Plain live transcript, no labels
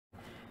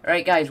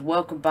Right, guys,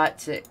 welcome back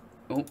to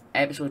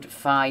episode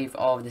 5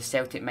 of the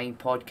Celtic Mind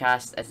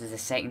podcast. This is the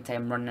second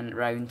time running it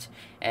round.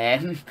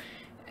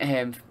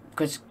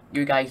 Because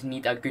you guys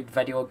need a good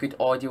video, a good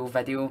audio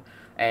video,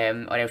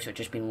 or else it's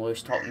just been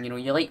Lewis talking. You know,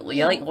 you like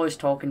Lewis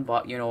talking,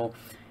 but you know,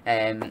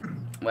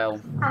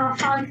 well. I'm a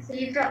fan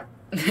favourite,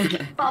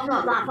 but I'm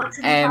not that much of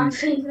a fan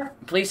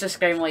favourite. Please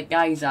subscribe and like,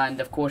 guys,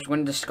 and of course we're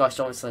going to discuss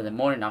obviously the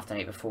morning after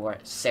night before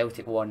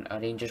Celtic won or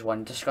Rangers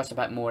won. Discuss a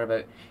bit more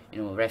about,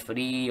 you know,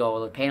 referee,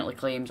 all the penalty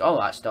claims, all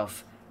that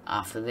stuff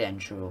after the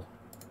intro.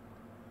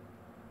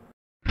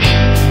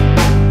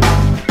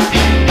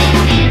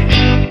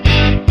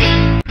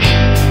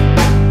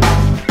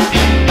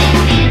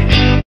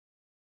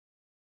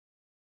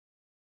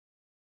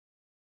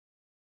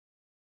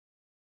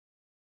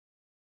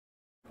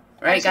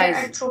 Right,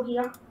 guys,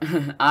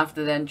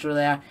 after the intro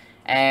there,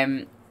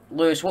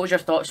 Lewis, what was your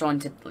thoughts on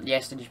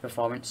yesterday's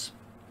performance?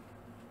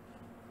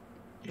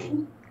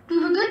 We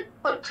were good,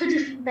 but could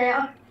have been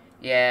better.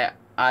 Yeah,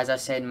 as I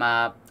said,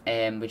 my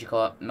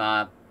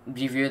my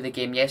review of the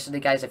game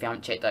yesterday, guys. If you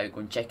haven't checked it out, go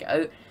and check it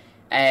out.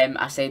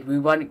 I said we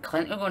weren't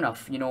clinical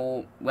enough. You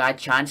know, we had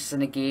chances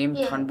in the game.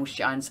 Yeah. Turnbull's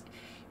chance,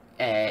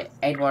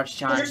 Edward's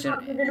chance.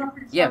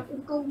 Yeah.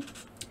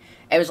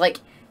 It was like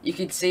you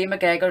could say Alan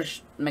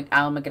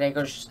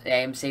McGregor's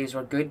saves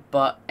were good,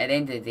 but at the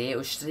end of the day, it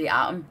was straight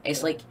at him.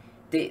 It's like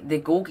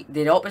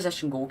the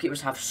opposition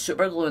goalkeepers have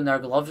super glue in their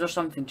gloves or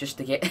something just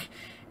to get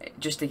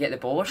the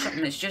ball or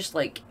something. It's just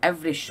like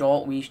every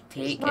shot we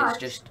take is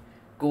just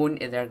going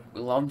to their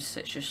gloves.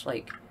 It's just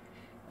like,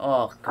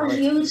 oh god.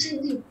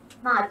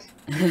 Mad.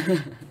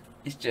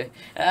 It's just,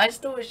 it's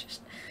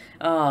just,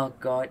 oh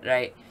god,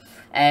 right.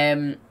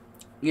 You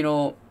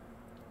know,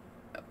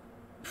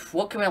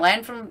 what can we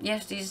learn from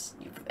yesterday's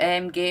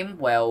game?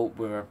 Well,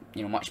 we were,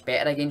 you know, much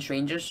better against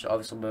Rangers.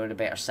 Obviously, we were the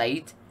better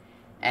side.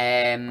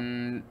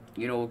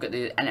 You know, we've got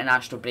the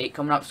international break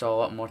coming up, so a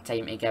lot more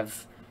time to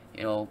give.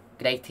 You know,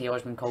 Greg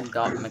Taylor's been called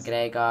up,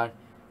 McGregor,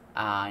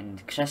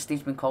 and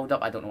Christie's been called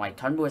up. I don't know why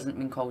Turnbull hasn't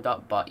been called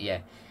up, but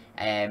yeah.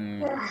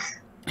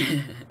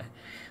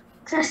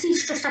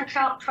 Christie's just a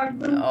crap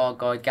Turnbull. Oh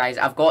god, guys,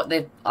 I've got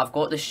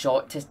the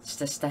shot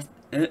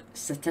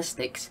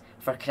statistics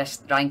for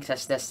Ryan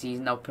Christie this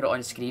season. I'll put it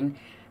on screen.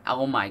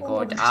 Oh my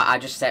god, I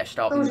just searched it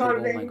up and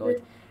Google, oh my god.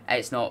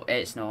 It's not.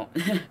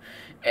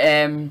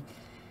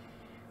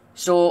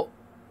 So,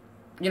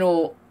 you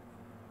know,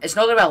 it's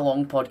not going to be a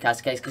long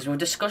podcast, guys, because we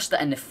discussed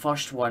it in the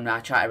first one when I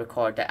tried to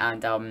record it,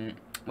 and,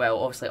 well,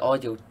 obviously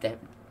audio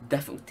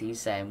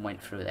difficulties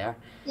went through there.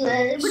 Yeah,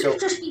 it would have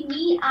just been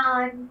me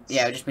and...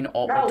 Yeah, it would just been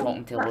awkward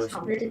talking to Lewis.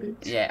 Not really good.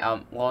 Yeah,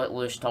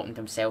 Lewis talking to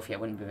himself, yeah, it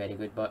wouldn't be very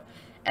good, but,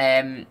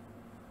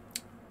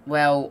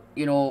 well,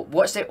 you know,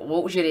 what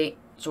was your rate?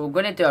 So we're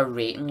going to do a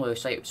rating,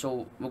 Lewis, right?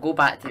 So we'll go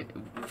back to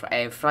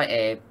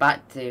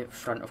back to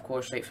front, of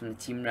course, right from the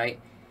team, right?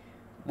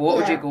 What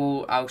would you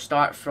go? I'll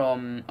start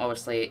from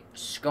obviously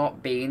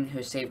Scott Bain,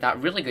 who saved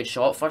that really good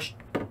shot, first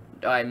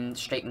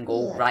striking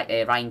goal.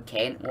 Yeah. Ryan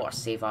Kent, what a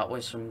save that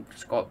was from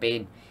Scott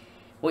Bain.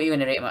 What are you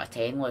going to rate him out of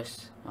 10,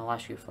 Lewis? I'll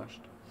ask you first.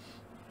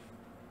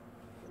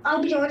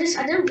 I'll be honest,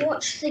 I didn't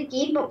watch the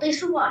game, but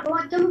based on what I know,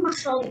 I'd give him a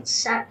solid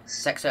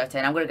 6. 6 out of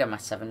 10. I'm going to give him a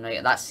 7,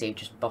 right? That save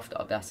just buffed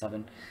it up to a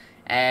 7.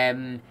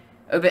 How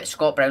about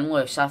Scott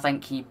Brownlow? I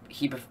think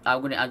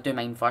I'll do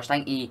mine first. I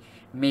think he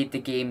made the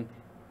game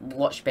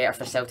much better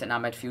for Celtic in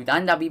that midfield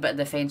and a wee bit of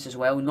defence as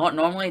well. Not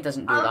normally he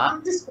doesn't do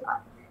that.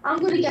 I'm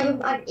going to give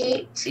him an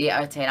 8. 8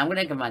 out of 10. I'm going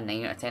to give him a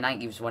 9 out of 10. I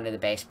think he was one of the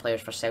best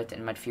players for Celtic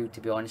in midfield,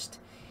 to be honest.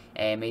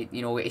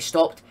 You know, he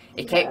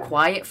kept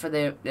quiet for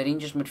the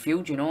Rangers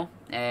midfield, you know.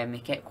 He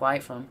kept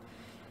quiet for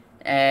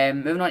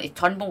them. Moving on to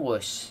Turnbull,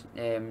 Lewis.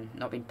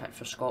 Not being picked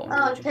for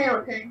Scotland. 10 out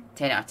of 10.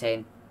 10 out of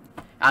 10.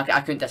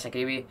 I couldn't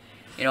disagree with you.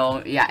 You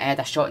know, yeah, he had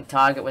a shot on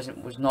target, was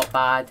not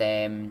bad.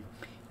 A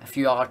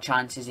few other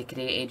chances he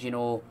created, you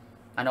know,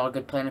 another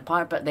good play on the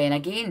part. But then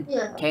again,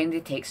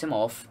 Kennedy takes him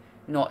off,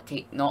 not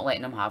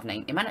letting him have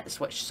 90 minutes,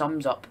 which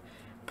sums up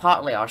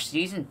partly our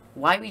season.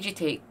 Why would you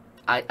take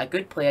a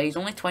good player? He's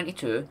only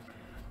 22,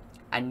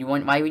 and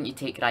why wouldn't you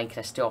take Ryan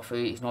Christie off?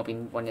 He's not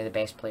been one of the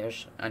best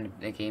players in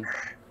the game.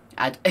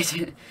 Ryan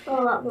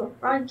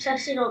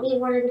Christie not being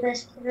one of the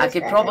best players. I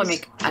could probably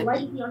make.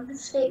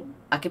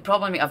 I could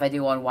probably make a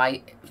video on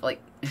why, like.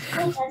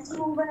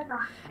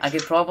 I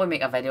could probably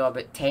make a video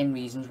about 10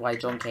 reasons why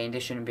John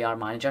Kennedy shouldn't be our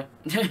manager.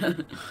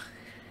 Moving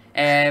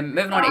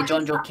on to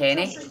John Joe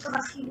Kenny.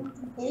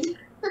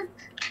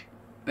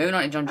 Moving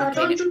on to John Joe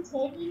Kenny,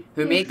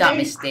 who made that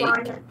mistake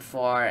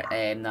for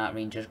that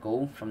Rangers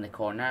goal from the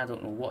corner. I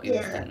don't know what he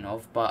was thinking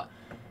of, but.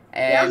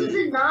 Other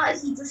than that,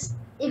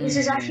 it was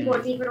exactly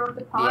what David on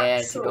the park.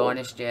 Yeah, to be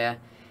honest, yeah.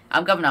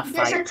 I'm giving a 5.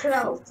 That's a 2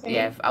 out of 10.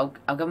 Yeah, I'll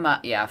give him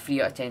a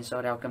 3 out of 10.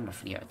 Sorry, I'll give him a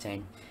 3 out of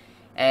 10.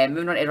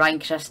 Moving on to Ryan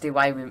Christie,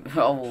 why we...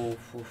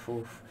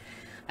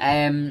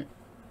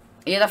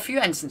 he had a few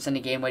instances in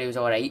the game where he was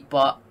alright,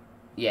 but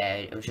yeah,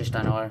 it was just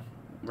another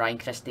Ryan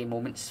Christie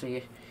moments for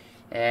you.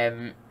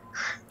 In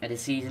the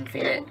season for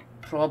it.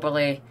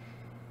 Probably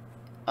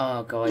Oh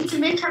You god.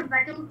 can make a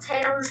video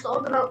 10 hours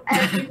long about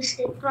every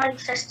mistake Ryan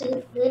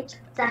Christie made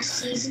this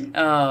season.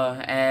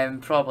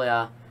 Probably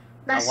a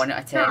 1 out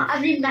of 10.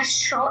 Every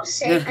missed shot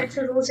sent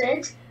into Rose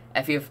Ed.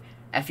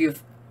 If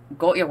you've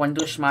got your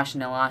windows smashed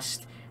in the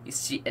last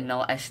in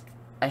the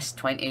this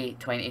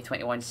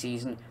 2020-21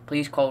 season,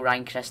 please call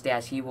Ryan Christie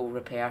as he will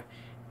repair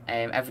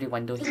every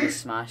window he has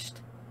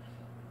smashed.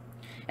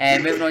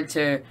 Moving on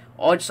to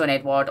Odsonne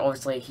Edouard,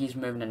 obviously he's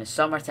moving in the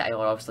summer to either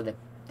obviously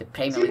the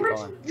Premier League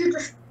or... You're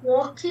just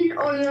walking,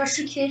 or you're a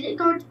security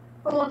guard,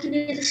 or walking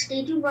near the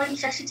stadium, Ryan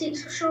Christie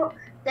takes a shot,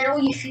 then all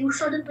you feel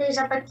suddenly is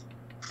a big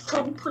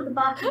thump on the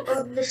back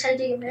of the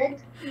side of your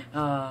head.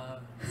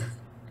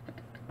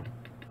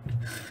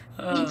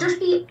 You'd just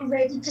be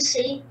ready to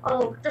say,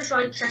 oh, just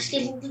Ryan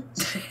Christie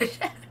movements.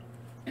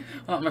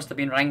 Well, it must have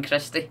been Ryan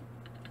Christie.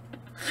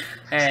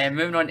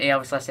 Moving on to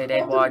obviously I said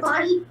Edouard.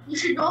 You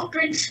should not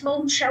bring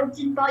small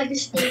children by the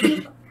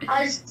stadium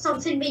as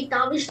something may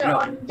damage their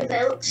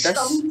undeveloped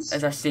skulls. This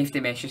is a safety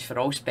message for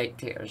all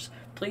spectators.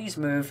 Please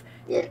move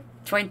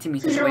 20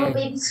 metres away. away.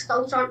 Baby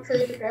skulls aren't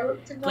fully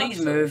developed. Please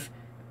move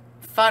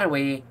far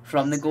away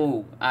from the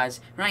goal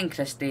as Ryan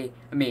Christie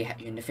may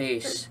hit you in the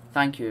face.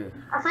 Thank you.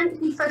 I think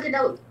we figured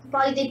out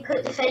why they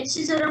put the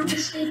fences around the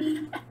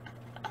stadium.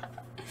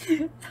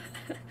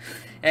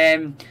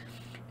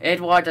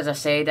 Edouard, as I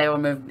said, I will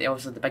move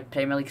obviously the big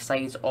Premier League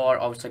sides or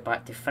obviously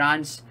back to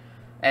France.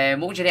 What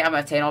would you rate him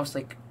out of 10?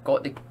 Obviously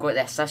got the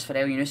assist for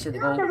El Yunusi, the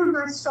goal. I'll give him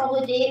a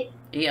solid 8.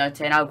 8 out of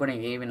 10. I'm going to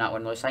give him that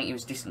one though. I think he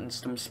was decent in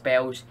some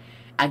spells.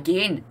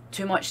 Again,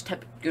 too much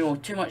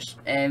too much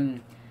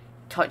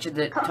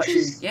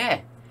touches.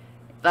 Yeah,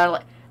 they're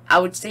like, I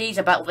would say he's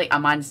a bit like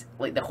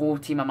the whole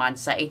team of Man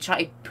City.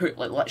 Try to put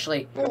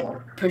literally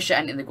push it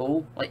into the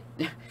goal. Like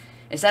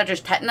instead of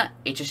just hitting it,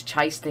 he just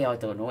tries to. I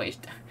don't know.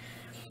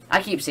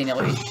 I keep saying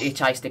he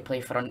tries to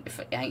play for. I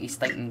think he's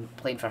thinking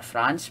playing for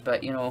France,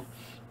 but you know.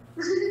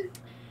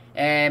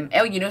 El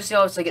Yunusi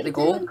obviously get the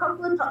goal. A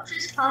couple of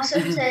touches,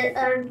 passes to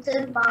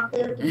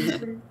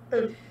Mbappe,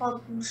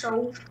 and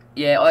solved.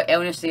 Yeah,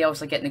 El Yunusi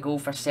obviously getting the goal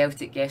for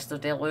Celtic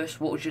yesterday, Lewis.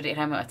 What would you rate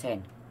him out of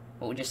 10?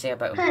 What would you say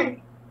about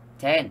him?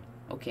 10.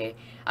 Okay.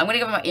 I'm going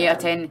to give him an 8 out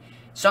of 10.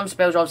 Some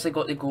spells obviously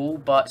got the goal,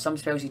 but some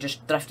spells he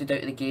just drifted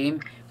out of the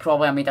game.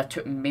 Probably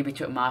maybe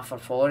took him off for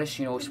Forest,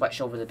 you know, switched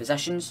over the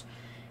positions.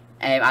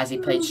 As he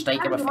played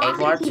striker with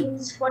Edouard.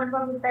 He's one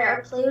of the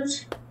better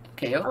players.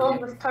 Okay. Along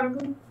with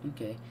Turnbull.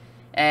 Okay.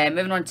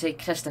 Moving on to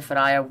Christopher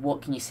Ayer,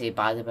 what can you say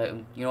bad about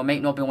him? You know, it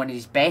might not be one of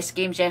his best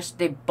games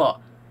yesterday, but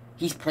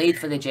he's played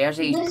for the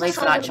jersey. He's played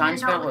for that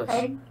transfer, Lewis.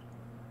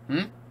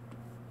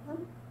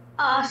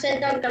 I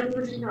said I'd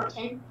give him a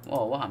 10.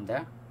 Oh, what happened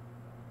there?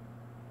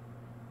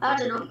 I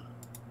don't know.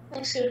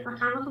 Let's see if my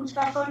camera comes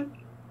back on.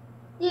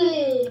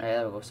 Yay! Right,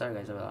 there we go. Sorry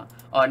guys about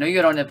that. Oh, no,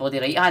 you're on the bloody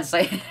right hand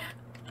side.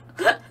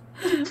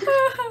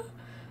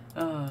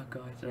 Oh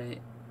god,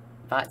 right.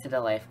 Back to the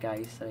left,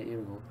 guys. Right, here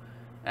we go.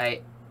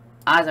 Right,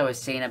 as I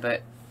was saying about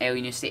El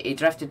Yunusi, he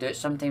drifted out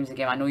sometimes in the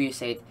game. I know you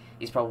said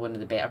he's probably one of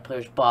the better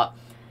players, but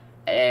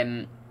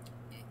I'll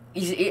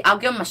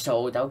give him a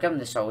solid. I'll give him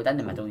the solid in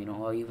the middle. You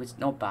know, he was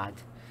not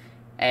bad.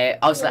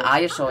 Also,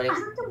 Ayer, sorry. I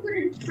think I'm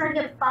going to bring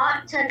it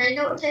back to a 9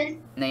 out of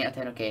 10. 9 out of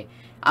 10, okay.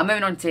 I'm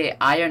moving on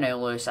to Ayer now,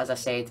 Lewis. As I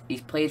said,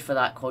 he's played for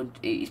that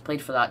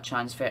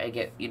transfer to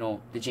get, you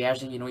know, the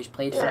jersey. You know, he's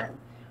played for it.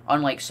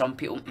 Unlike some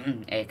people,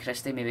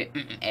 Christie, maybe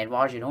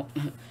Edouard, you know,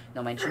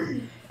 no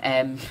mention.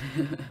 Sorry,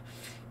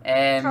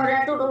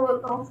 I don't know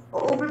what cough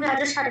over me. I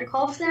just had a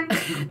cough there.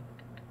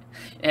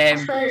 I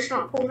swear it's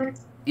not COVID.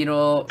 You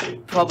know,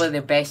 probably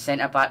the best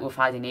centre back we've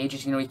had in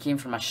ages. You know, he came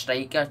from a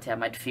striker to a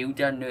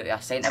midfielder, now to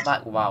a centre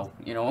back. Wow,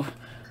 you know,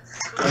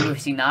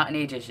 we've seen that in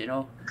ages. You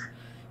know,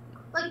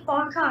 like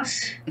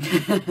Barkas,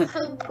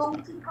 from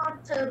goalkeeper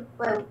to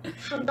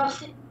from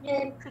nothing,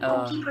 from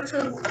goalkeeper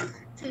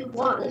to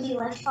what is he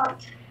left back?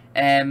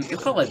 He'll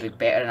probably be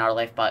better than our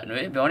left back now,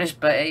 to be honest.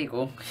 But there you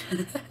go.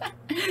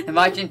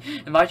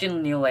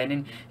 imagine Neil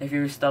Lennon if he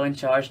was still in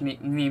charge.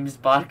 Names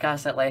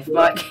Barkas at left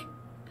back.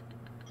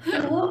 You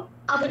know what?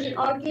 I wouldn't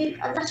argue.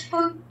 At this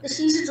point, the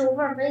season's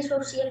over. I may as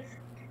well see if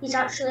he's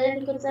actually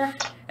any good there.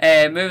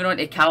 Moving on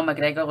to Cal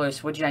McGregor,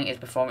 Lewis. What do you think of his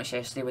performance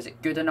yesterday? Was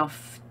it good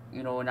enough?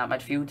 You know, in that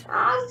midfield.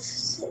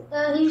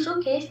 He was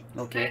okay.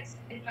 Okay.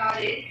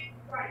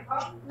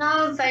 No,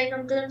 I'm fine.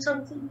 I'm doing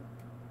something.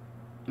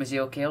 Was he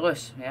okay,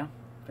 Lewis? Yeah.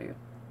 For you.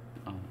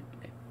 Oh,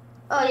 okay.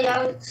 Oh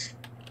yeah.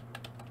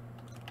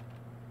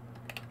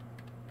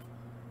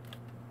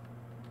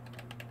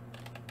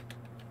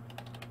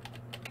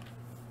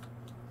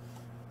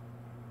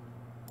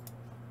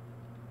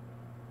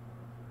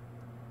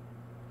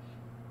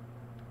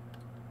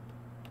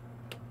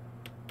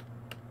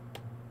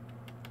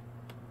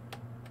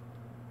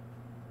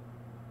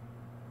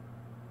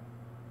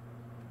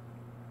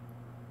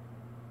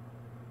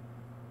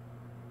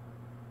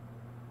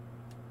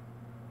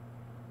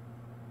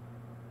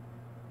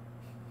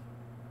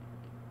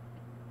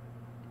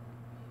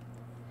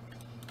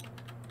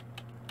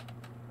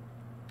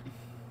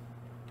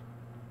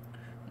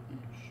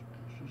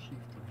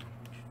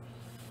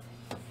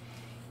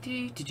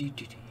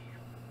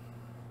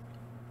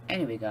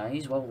 Anyway,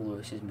 guys, while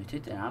Lewis is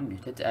muted and I'm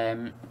muted,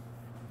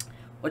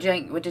 what do you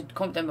think?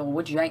 Comment down below.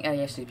 What do you think of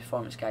yesterday's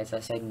performance, guys? As I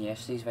said in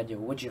yesterday's video,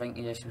 what do you think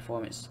of yesterday's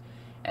performance?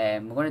 We're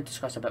going to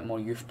discuss a bit more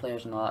youth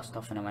players and all that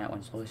stuff in a minute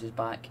once Lewis is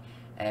back.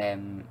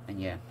 And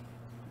yeah.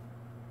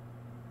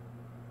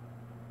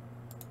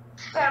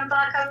 I'm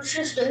back. I was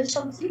just doing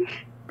something.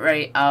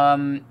 Right.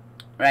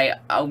 Right.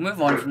 I'll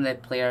move on from the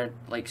player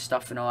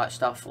stuff and all that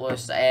stuff,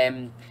 Lewis.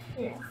 Yeah.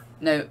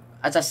 Now,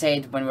 as I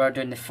said when we were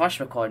doing the first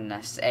recording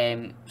this,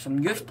 some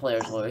youth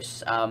players,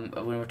 Lewis,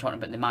 when we were talking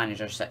about the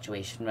manager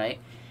situation, right?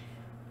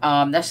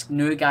 This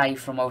new guy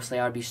from obviously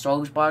RB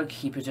Salzburg,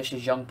 he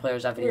produces young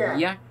players every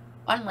year.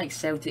 Unlike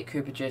Celtic,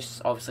 who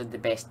produce obviously the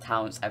best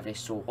talents every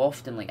so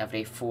often, like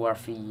every 4 or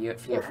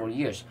 4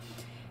 years.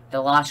 The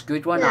last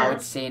good one, I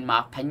would say, in my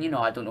opinion,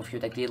 or I don't know if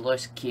you'd agree,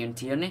 Lewis, Kieran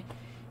Tierney.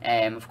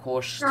 Of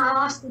course. No, the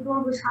last good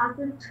one was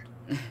Hazard.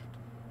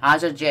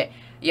 Hazard,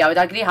 yeah, I would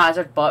agree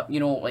Hazard, but you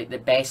know, like the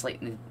best,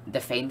 like the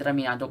defender. I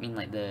mean, I don't mean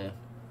like the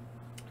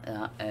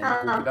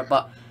goalkeeper,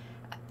 but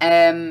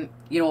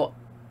you know,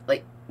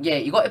 like yeah,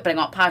 you got to bring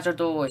up Hazard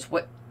though. Is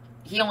what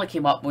he only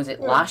came up, was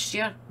it last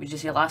year? Would you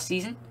say last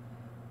season?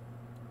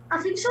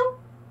 I think so.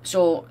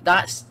 So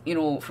that's, you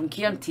know, from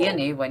Kieran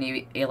Tierney when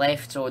he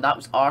left. So that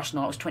was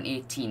Arsenal. That was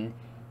 2018,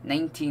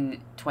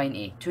 19,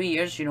 20, 2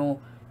 years. You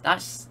know,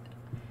 that's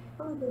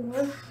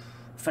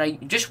for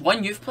just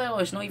one youth player.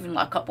 It's not even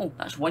like a couple.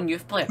 That's one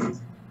youth player.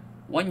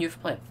 One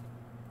youth player.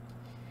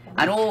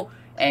 I know,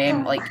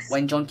 like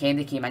when John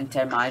Kennedy came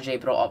into manager, he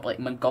brought up like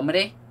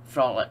Montgomery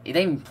from. Like, he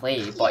didn't even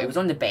play, but he was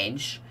on the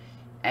bench.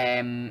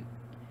 You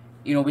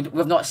know,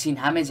 we've not seen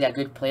him. Is he a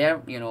good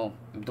player? You know,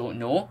 we don't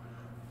know.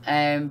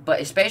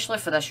 But especially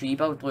for this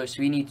rebuild, Lewis,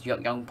 we need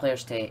young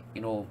players to,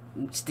 you know,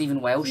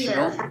 Stephen Welsh, you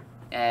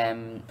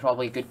know,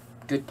 probably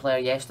good player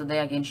yesterday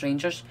against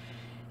Rangers.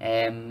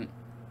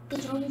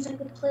 He's always a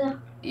good player.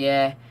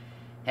 Yeah.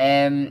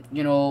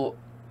 You know,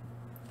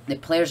 the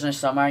players in the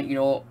summer, you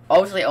know,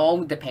 obviously it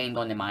all depend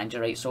on the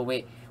manager, right? So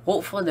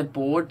hopefully the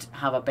board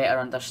have a better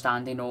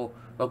understanding. You know,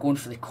 we're going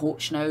for the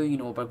coach now. You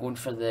know, we're going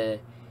for the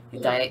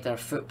director of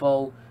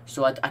football.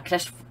 So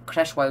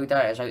Chris Wilder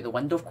is out the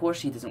window, of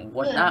course. He doesn't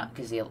want that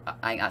because I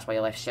think that's why he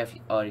left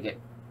Sheffield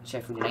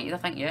United. I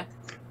think I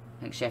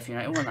think Sheffield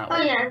United won that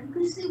one. Oh yeah,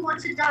 because they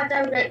wanted that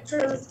director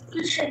of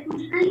Sheffield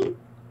United.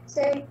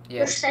 So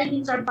their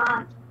signings are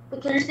bad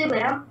because they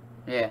were.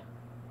 Yeah.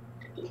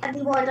 And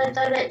they wanted a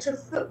director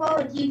of football,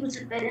 and he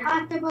wasn't very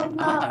happy about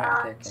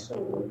that. Okay.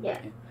 So yeah.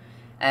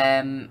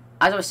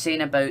 As I was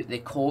saying about the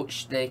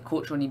coach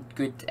will need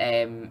good,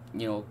 you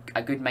know,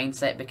 a good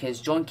mindset, because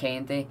John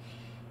Kennedy,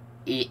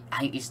 I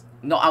think he's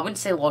not. I wouldn't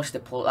say lost the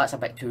plot. That's a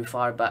bit too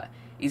far, but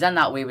he's in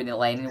that way with the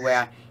Lennon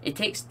where he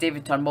takes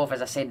David Turnbull,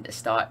 as I said at the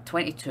start,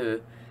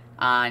 22,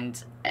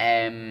 and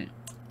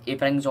he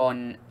brings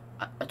on,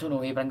 I don't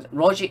know, he brings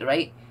Rogic,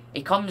 right?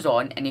 He comes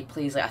on and he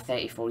plays like a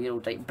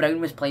 34-year-old. Right? Brown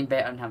was playing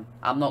better than him.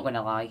 I'm not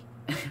gonna lie.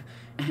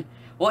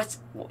 What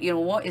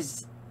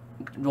is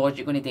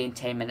Rogic going to do in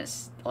 10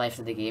 minutes left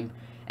of the game?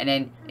 And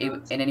then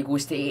he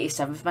goes to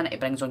 87th minute. He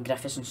brings on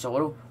Griffiths and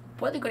Sorrell.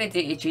 What are they going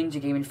to do to change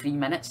the game in 3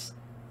 minutes?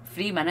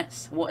 3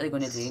 minutes. What are they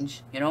going to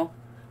change? You know.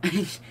 I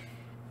would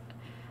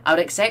have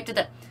accepted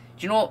it.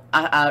 Do you know?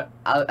 I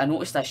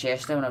noticed this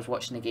yesterday when I was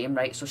watching the game.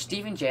 Right. So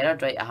Steven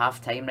Gerrard, right, at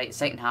half time, right, the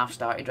second half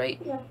started,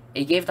 right. Yeah.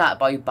 He gave that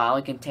about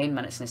Balogun 10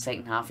 minutes in the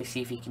second half to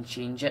see if he can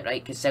change it,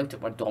 right, because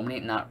Celtic were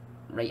dominating that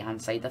right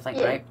hand side, I think,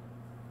 right.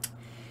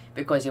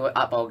 Because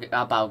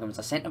Balogun was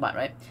a centre back,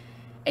 right?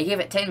 He gave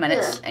it 10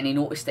 minutes and he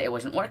noticed that it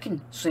wasn't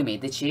working, so he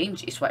made the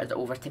change. He switched it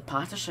over to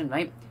Patterson,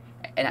 right?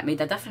 And it made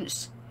a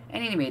difference.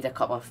 And then he made a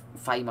couple of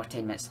 5 or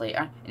 10 minutes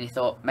later and he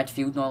thought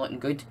midfield not looking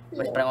good,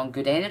 let's bring on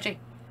good energy.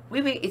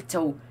 We waited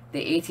till the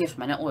 80th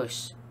minute,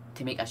 Lewis,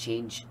 to make a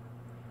change.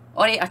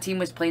 Alright, our team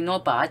was playing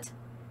not bad,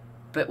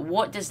 but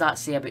what does that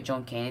say about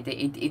John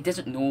Kennedy? He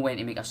doesn't know when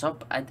to make a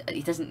sub.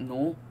 He doesn't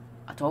know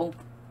at all.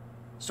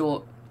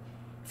 So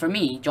for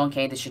me, John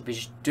Kennedy should be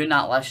just doing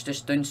that list,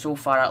 just doing so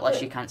far that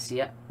list you can't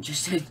see it.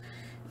 Just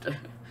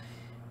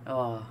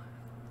oh.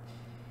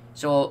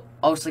 So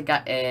obviously,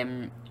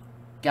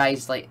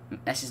 guys, like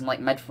this is like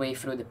midway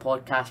through the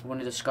podcast. We're going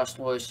to discuss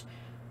Lewis.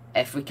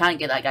 If we can't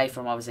get that guy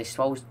from obviously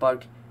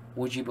Salzburg,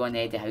 would you be on the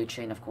Eddie Howe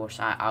train? Of course,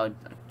 I would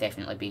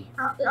definitely be.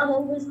 I'm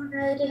always on the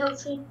Eddie Howe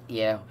train.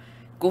 Yeah,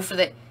 go for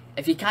the.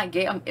 If you can't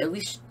get him, at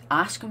least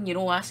ask him. You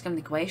know, ask him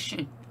the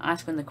question.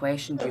 Ask him the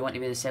question. Do you want to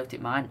be the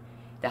Celtic man?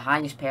 The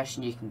highest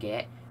person you can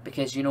get,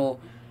 because you know,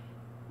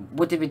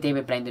 what did we do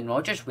with Brendan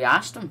Rodgers? We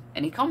asked him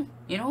and he come,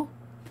 you know.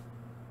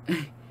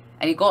 And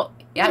he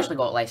actually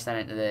got Leicester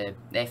into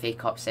the FA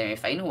Cup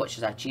semi-final, which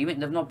is an achievement.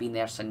 They've not been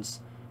there since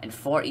in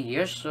 40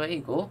 years, so there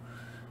you go.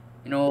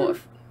 You know,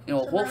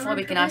 hopefully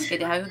we can ask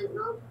Eddie Howe.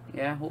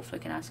 Yeah, hopefully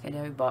we can ask Eddie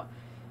Howe. But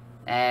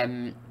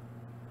and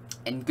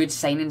good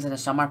signings in the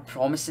summer,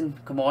 promising.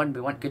 Come on,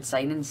 we want good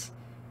signings.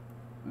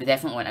 We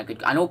definitely want a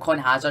good. I know Con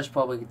Hazard's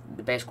probably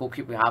the best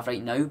goalkeeper we have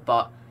right now,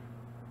 but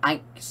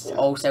I think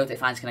all Celtic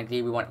fans can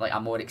agree we want like a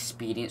more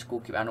experienced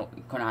goalkeeper. I know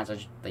Con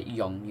Hazard's like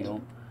young, you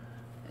know,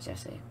 as I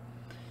say.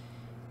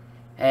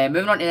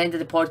 Moving on to the end of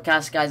the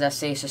podcast, guys, I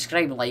say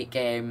subscribe and like. The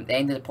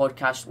end of the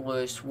podcast,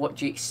 Lewis, what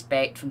do you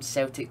expect from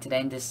Celtic to the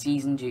end of the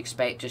season? Do you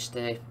expect just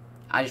the...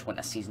 I just want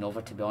this season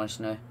over, to be honest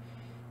now.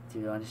 To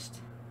be honest.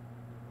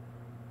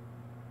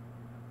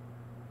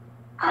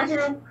 I don't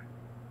know.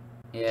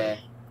 Yeah.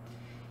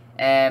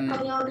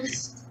 I'll be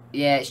honest.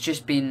 Yeah, it's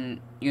just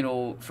been, you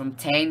know, from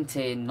 10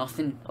 to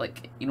nothing.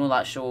 Like, you know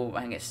that show,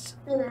 I think it's...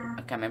 Yeah.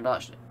 I can't remember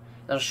that show.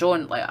 There's a show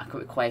in, like, I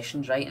got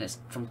questions, right? And it's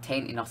from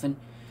 10 to nothing.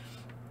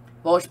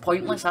 Well, it's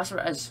pointless, that's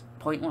what it is.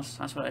 Pointless,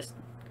 that's what it is.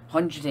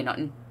 100 to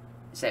nothing.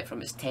 Except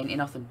from it's 10 to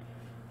nothing.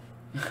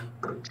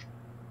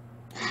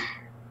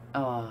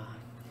 Oh.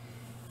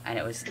 And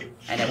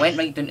it went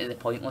right down to the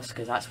pointless,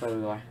 because that's where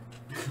we were.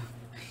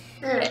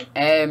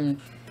 Yeah.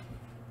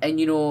 And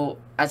you know,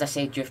 as I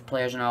said, youth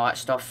players and all that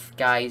stuff,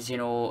 guys, you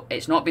know,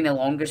 it's not been the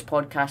longest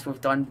podcast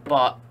we've done,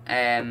 but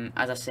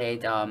as I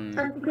said,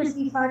 That's because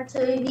we've had to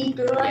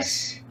redo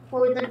this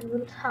more than we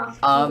would have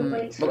to.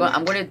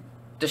 I'm gonna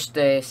just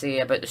say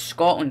about the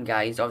Scotland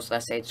guys. Obviously, I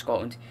said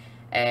Scotland.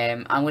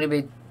 I'm gonna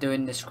be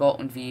doing the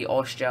Scotland v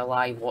Austria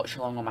live watch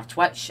along on my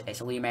Twitch.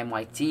 It's Liam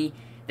MYT.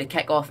 The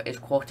kickoff is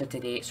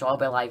 8:15, so I'll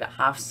be live at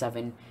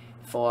 7:30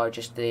 for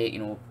just the, you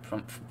know,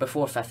 from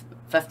before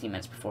 15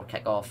 minutes before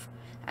kickoff.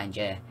 And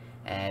yeah,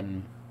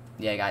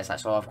 guys,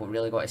 that's all I've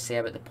really got to say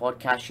about the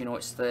podcast. You know,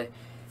 it's the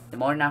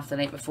morning after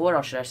the night before,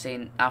 or should I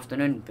say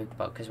afternoon,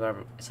 but because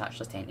it's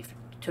actually 10 to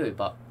 2.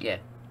 But yeah,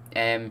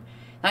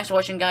 thanks for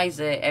watching, guys.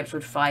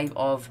 Episode 5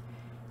 of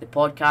the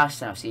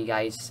podcast, and I'll see you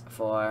guys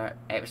for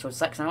episode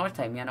 6 in another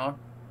time. Yeah,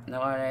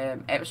 another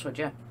episode.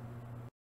 Yeah.